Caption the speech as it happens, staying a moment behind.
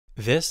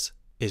This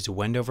is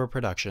Wendover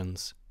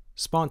Productions,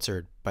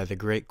 sponsored by the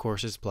Great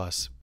Courses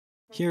Plus.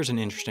 Here's an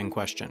interesting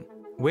question.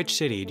 Which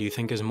city do you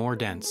think is more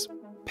dense?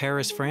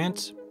 Paris,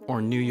 France,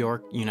 or New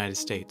York, United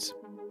States?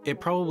 It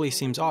probably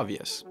seems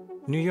obvious.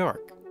 New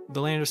York, the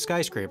land of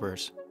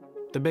skyscrapers,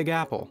 the Big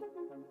Apple,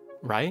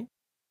 right?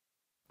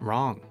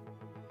 Wrong.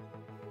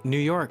 New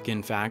York,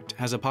 in fact,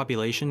 has a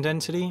population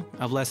density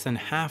of less than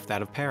half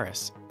that of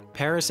Paris.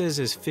 Paris's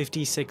is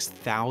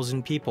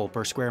 56,000 people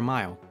per square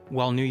mile,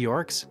 while New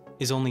York's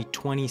is only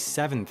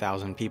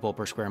 27,000 people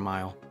per square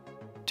mile.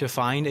 To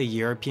find a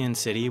European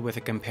city with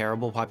a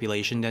comparable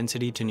population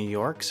density to New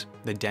York's,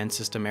 the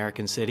densest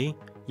American city,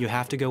 you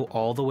have to go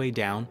all the way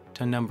down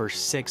to number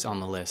 6 on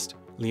the list,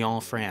 Lyon,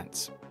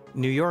 France.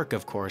 New York,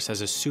 of course,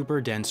 has a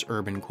super dense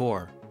urban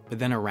core, but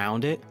then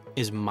around it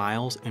is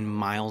miles and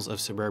miles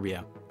of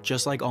suburbia,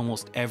 just like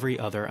almost every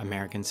other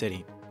American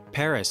city.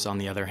 Paris, on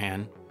the other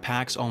hand,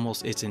 packs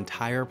almost its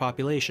entire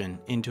population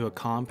into a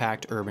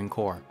compact urban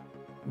core.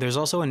 There's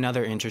also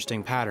another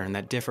interesting pattern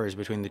that differs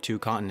between the two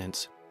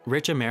continents.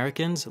 Rich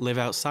Americans live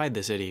outside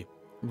the city.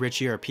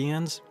 Rich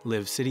Europeans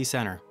live city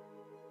center.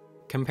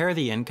 Compare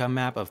the income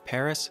map of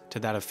Paris to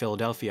that of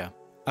Philadelphia.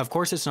 Of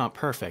course, it's not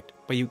perfect,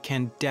 but you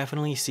can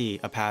definitely see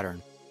a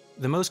pattern.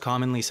 The most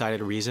commonly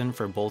cited reason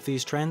for both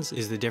these trends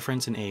is the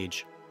difference in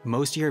age.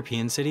 Most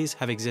European cities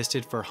have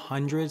existed for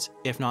hundreds,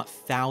 if not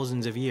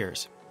thousands of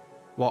years,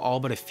 while all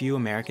but a few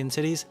American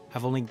cities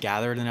have only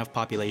gathered enough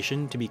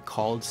population to be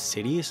called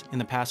cities in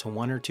the past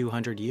 100 or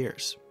 200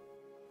 years.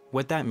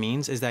 What that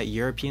means is that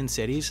European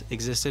cities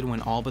existed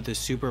when all but the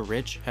super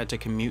rich had to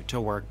commute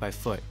to work by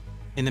foot.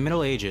 In the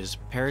Middle Ages,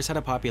 Paris had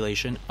a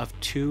population of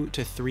 200,000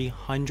 to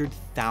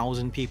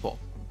 300,000 people,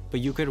 but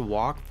you could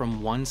walk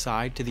from one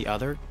side to the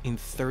other in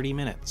 30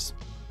 minutes.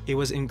 It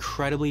was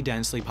incredibly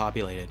densely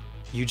populated.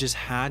 You just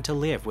had to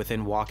live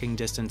within walking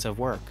distance of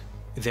work.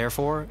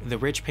 Therefore, the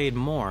rich paid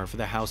more for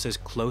the houses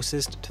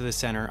closest to the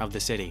center of the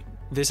city.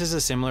 This is a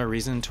similar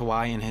reason to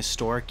why in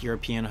historic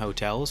European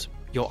hotels,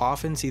 you'll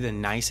often see the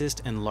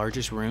nicest and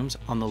largest rooms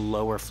on the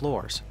lower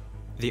floors,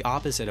 the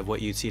opposite of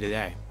what you'd see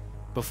today.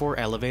 Before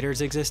elevators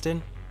existed,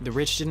 the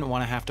rich didn't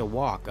want to have to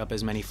walk up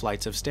as many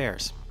flights of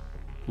stairs.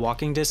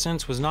 Walking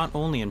distance was not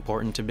only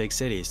important to big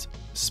cities.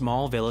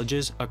 Small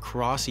villages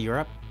across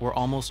Europe were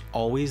almost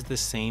always the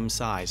same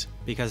size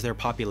because their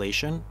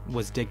population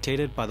was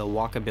dictated by the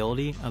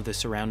walkability of the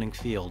surrounding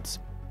fields.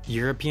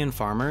 European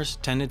farmers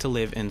tended to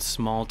live in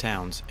small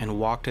towns and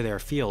walk to their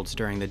fields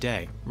during the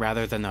day,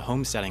 rather than the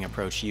homesteading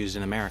approach used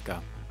in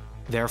America.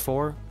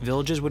 Therefore,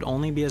 villages would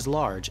only be as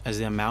large as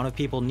the amount of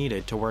people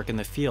needed to work in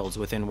the fields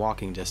within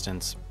walking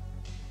distance.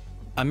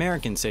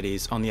 American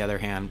cities, on the other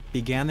hand,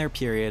 began their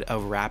period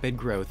of rapid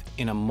growth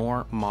in a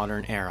more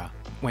modern era,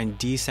 when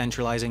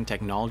decentralizing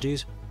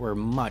technologies were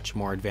much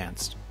more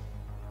advanced.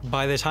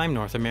 By the time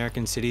North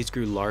American cities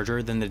grew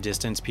larger than the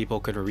distance people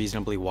could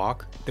reasonably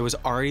walk, there was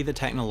already the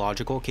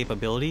technological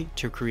capability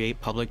to create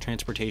public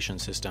transportation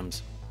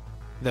systems.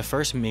 The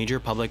first major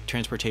public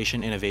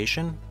transportation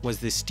innovation was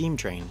the steam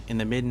train in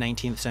the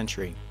mid-19th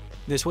century.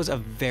 This was a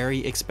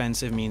very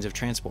expensive means of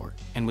transport,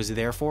 and was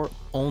therefore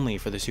only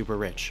for the super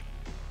rich.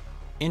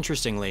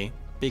 Interestingly,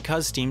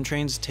 because steam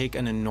trains take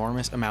an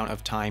enormous amount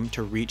of time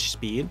to reach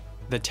speed,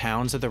 the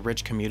towns that the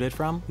rich commuted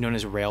from, known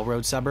as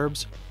railroad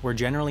suburbs, were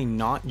generally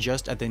not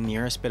just at the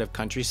nearest bit of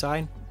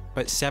countryside,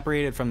 but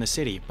separated from the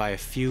city by a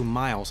few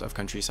miles of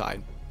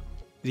countryside.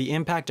 The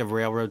impact of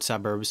railroad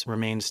suburbs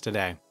remains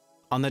today.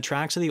 On the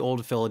tracks of the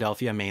old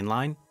Philadelphia main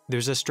line,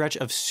 there's a stretch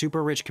of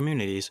super rich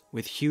communities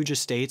with huge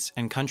estates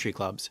and country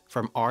clubs,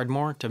 from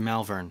Ardmore to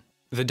Malvern.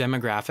 The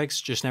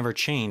demographics just never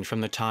changed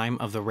from the time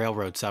of the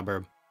railroad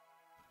suburb.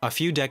 A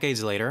few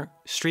decades later,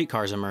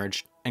 streetcars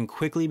emerged and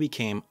quickly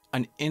became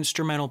an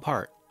instrumental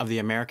part of the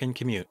American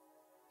commute.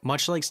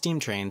 Much like steam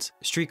trains,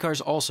 streetcars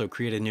also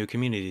created new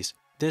communities,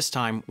 this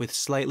time with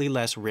slightly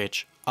less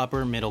rich,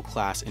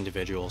 upper-middle-class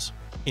individuals.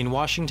 In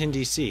Washington,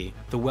 D.C.,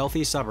 the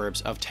wealthy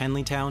suburbs of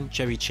Tenleytown,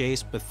 Chevy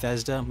Chase,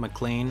 Bethesda,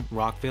 McLean,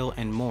 Rockville,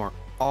 and more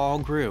all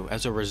grew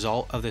as a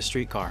result of the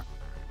streetcar.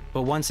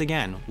 But once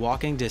again,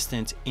 walking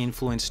distance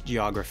influenced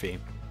geography.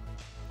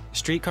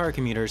 Streetcar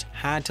commuters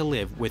had to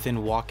live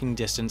within walking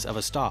distance of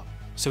a stop,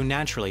 so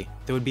naturally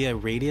there would be a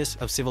radius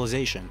of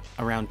civilization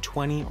around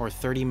 20 or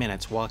 30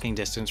 minutes walking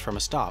distance from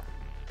a stop.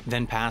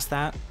 Then past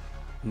that,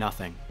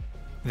 nothing.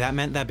 That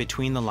meant that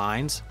between the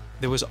lines,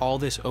 there was all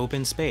this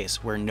open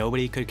space where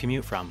nobody could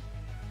commute from.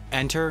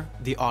 Enter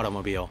the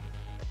automobile.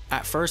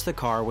 At first, the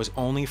car was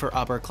only for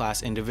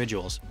upper-class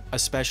individuals,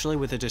 especially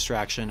with the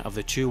distraction of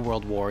the 2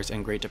 World Wars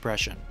and Great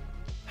Depression.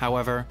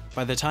 However,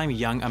 by the time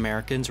young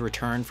Americans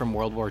returned from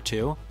World War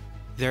II,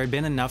 there had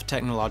been enough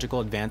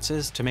technological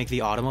advances to make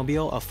the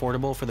automobile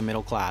affordable for the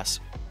middle class.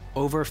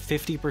 Over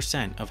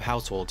 50% of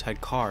households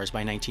had cars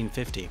by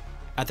 1950.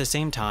 At the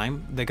same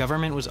time, the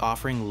government was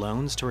offering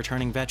loans to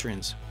returning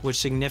veterans, which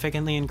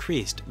significantly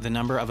increased the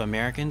number of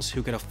Americans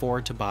who could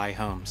afford to buy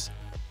homes.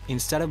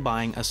 Instead of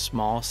buying a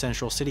small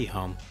central city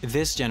home,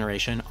 this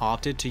generation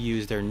opted to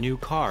use their new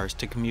cars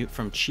to commute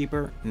from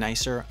cheaper,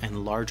 nicer,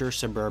 and larger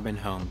suburban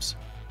homes.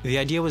 The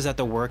idea was that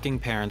the working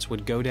parents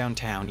would go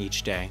downtown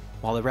each day,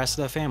 while the rest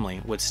of the family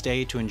would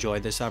stay to enjoy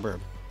the suburb.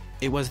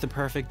 It was the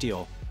perfect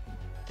deal.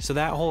 So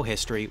that whole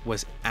history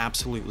was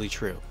absolutely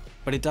true,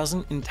 but it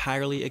doesn't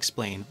entirely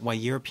explain why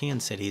European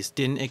cities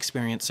didn't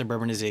experience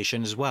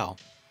suburbanization as well.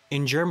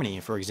 In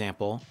Germany, for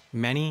example,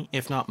 many,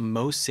 if not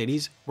most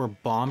cities were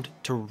bombed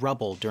to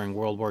rubble during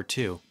World War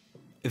II.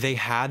 They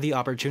had the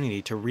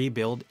opportunity to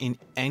rebuild in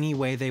any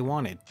way they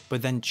wanted,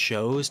 but then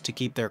chose to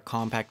keep their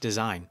compact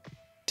design.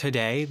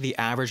 Today, the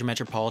average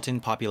metropolitan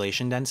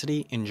population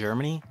density in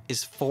Germany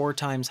is 4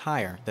 times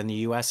higher than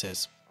the US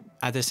is.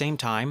 At the same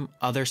time,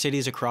 other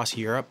cities across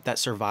Europe that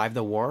survived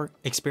the war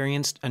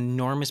experienced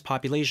enormous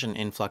population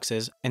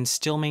influxes and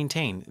still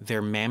maintain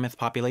their mammoth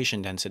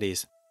population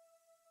densities.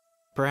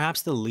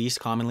 Perhaps the least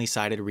commonly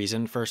cited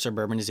reason for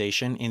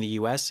suburbanization in the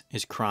US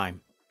is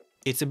crime.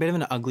 It's a bit of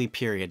an ugly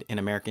period in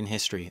American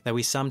history that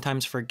we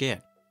sometimes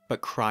forget,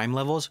 but crime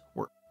levels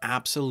were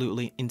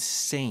absolutely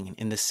insane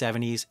in the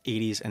 70s,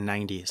 80s, and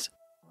 90s.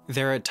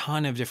 There are a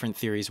ton of different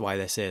theories why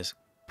this is.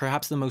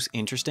 Perhaps the most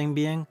interesting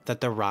being that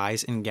the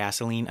rise in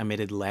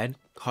gasoline-emitted lead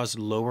caused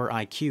lower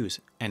IQs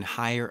and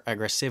higher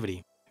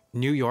aggressivity.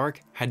 New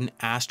York had an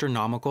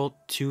astronomical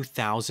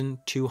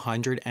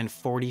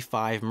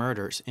 2,245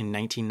 murders in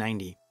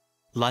 1990.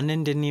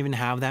 London didn't even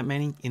have that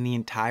many in the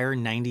entire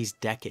 90s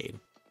decade.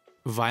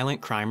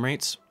 Violent crime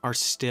rates are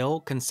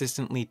still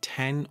consistently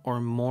 10 or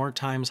more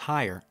times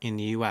higher in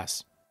the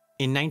US.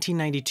 In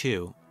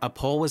 1992, a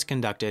poll was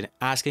conducted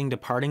asking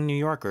departing New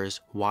Yorkers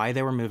why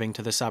they were moving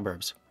to the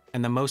suburbs,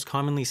 and the most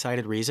commonly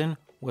cited reason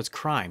was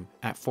crime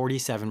at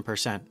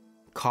 47%.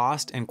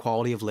 Cost and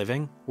quality of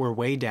living were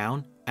way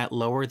down at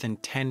lower than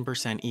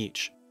 10%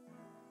 each.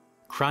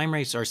 Crime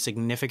rates are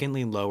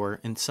significantly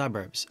lower in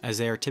suburbs as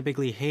they are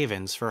typically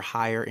havens for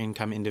higher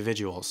income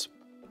individuals.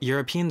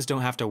 Europeans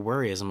don't have to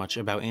worry as much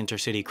about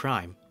intercity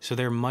crime, so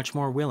they're much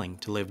more willing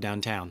to live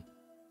downtown.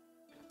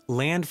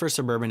 Land for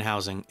suburban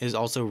housing is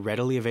also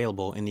readily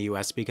available in the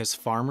US because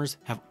farmers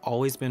have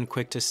always been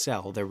quick to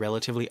sell their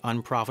relatively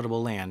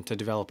unprofitable land to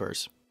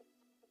developers.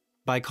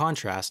 By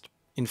contrast,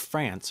 in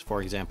France,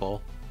 for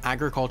example,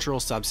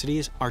 agricultural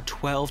subsidies are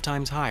 12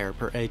 times higher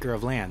per acre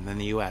of land than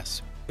the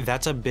US.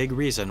 That's a big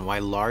reason why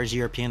large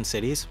European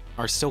cities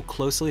are still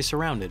closely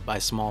surrounded by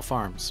small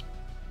farms.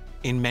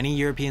 In many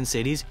European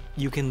cities,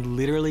 you can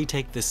literally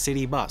take the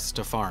city bus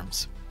to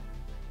farms.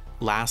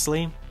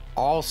 Lastly,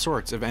 all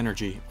sorts of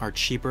energy are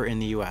cheaper in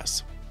the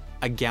US.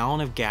 A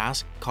gallon of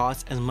gas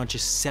costs as much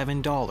as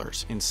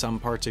 $7 in some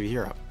parts of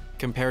Europe,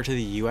 compared to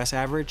the US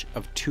average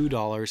of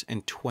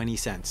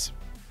 $2.20.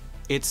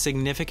 It's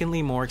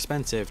significantly more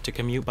expensive to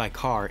commute by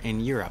car in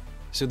Europe,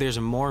 so there's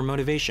more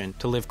motivation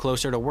to live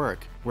closer to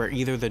work, where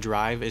either the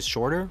drive is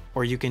shorter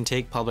or you can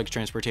take public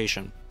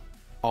transportation.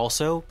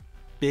 Also,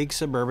 big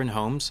suburban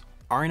homes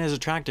aren't as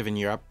attractive in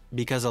Europe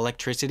because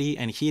electricity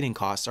and heating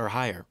costs are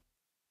higher.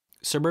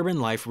 Suburban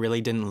life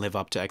really didn't live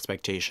up to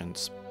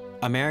expectations.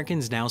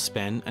 Americans now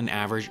spend an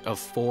average of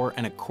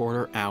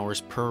 4.25 hours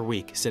per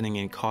week sitting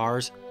in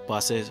cars,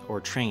 buses, or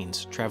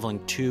trains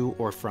traveling to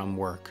or from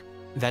work.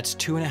 That's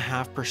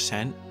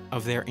 2.5%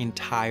 of their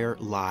entire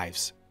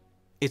lives.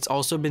 It's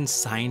also been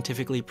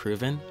scientifically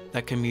proven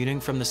that commuting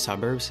from the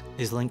suburbs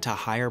is linked to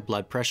higher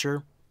blood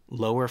pressure,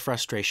 lower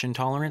frustration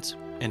tolerance,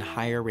 and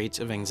higher rates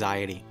of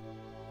anxiety.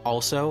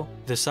 Also,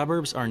 the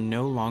suburbs are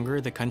no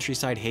longer the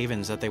countryside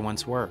havens that they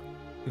once were.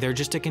 They're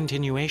just a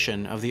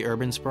continuation of the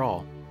urban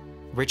sprawl.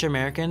 Rich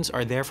Americans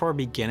are therefore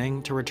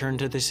beginning to return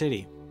to the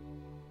city.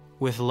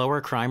 With lower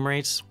crime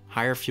rates,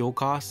 higher fuel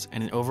costs,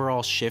 and an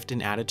overall shift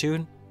in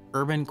attitude,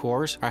 urban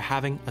cores are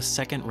having a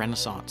second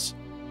renaissance.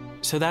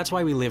 So that's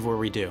why we live where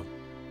we do.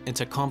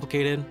 It's a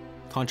complicated,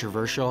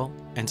 controversial,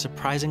 and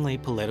surprisingly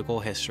political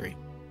history.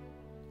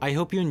 I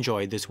hope you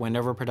enjoyed this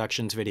Wendover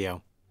Productions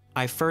video.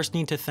 I first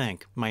need to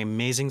thank my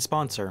amazing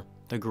sponsor,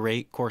 The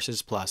Great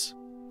Courses Plus.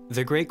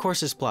 The Great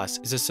Courses Plus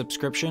is a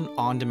subscription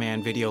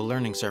on-demand video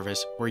learning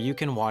service where you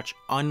can watch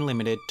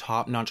unlimited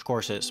top-notch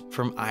courses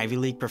from Ivy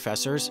League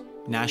professors,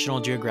 National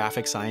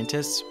Geographic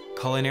scientists,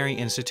 Culinary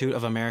Institute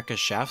of America's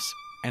chefs,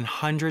 and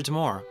hundreds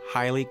more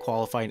highly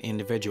qualified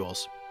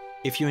individuals.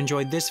 If you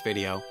enjoyed this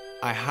video,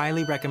 I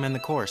highly recommend the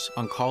course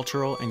on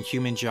cultural and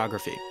human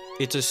geography.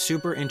 It's a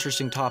super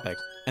interesting topic,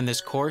 and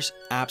this course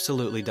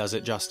absolutely does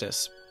it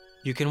justice.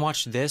 You can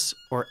watch this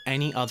or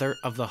any other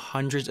of the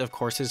hundreds of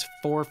courses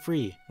for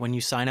free when you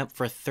sign up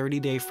for a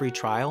 30-day free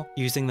trial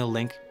using the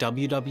link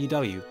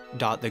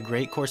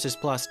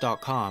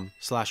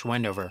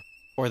www.thegreatcoursesplus.com/Wendover,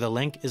 or the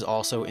link is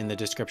also in the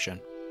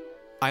description.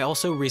 I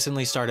also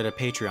recently started a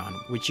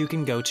Patreon, which you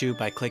can go to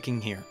by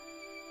clicking here.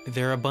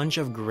 There are a bunch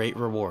of great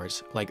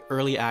rewards, like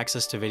early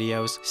access to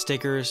videos,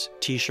 stickers,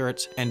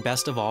 t-shirts, and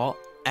best of all,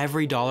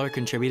 every dollar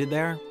contributed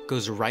there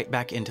goes right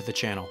back into the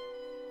channel.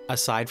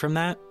 Aside from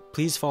that,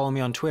 please follow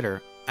me on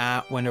Twitter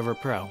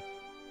 @WendoverPro.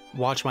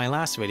 Watch my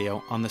last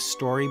video on the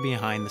story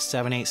behind the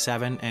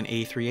 787 and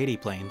A380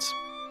 planes.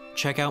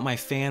 Check out my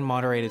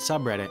fan-moderated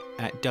subreddit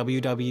at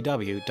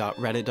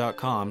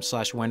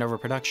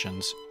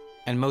www.reddit.com/WendoverProductions.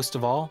 And most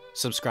of all,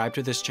 subscribe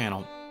to this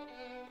channel.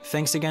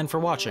 Thanks again for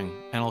watching,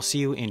 and I'll see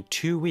you in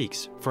 2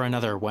 weeks for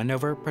another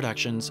Wendover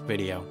Productions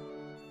video.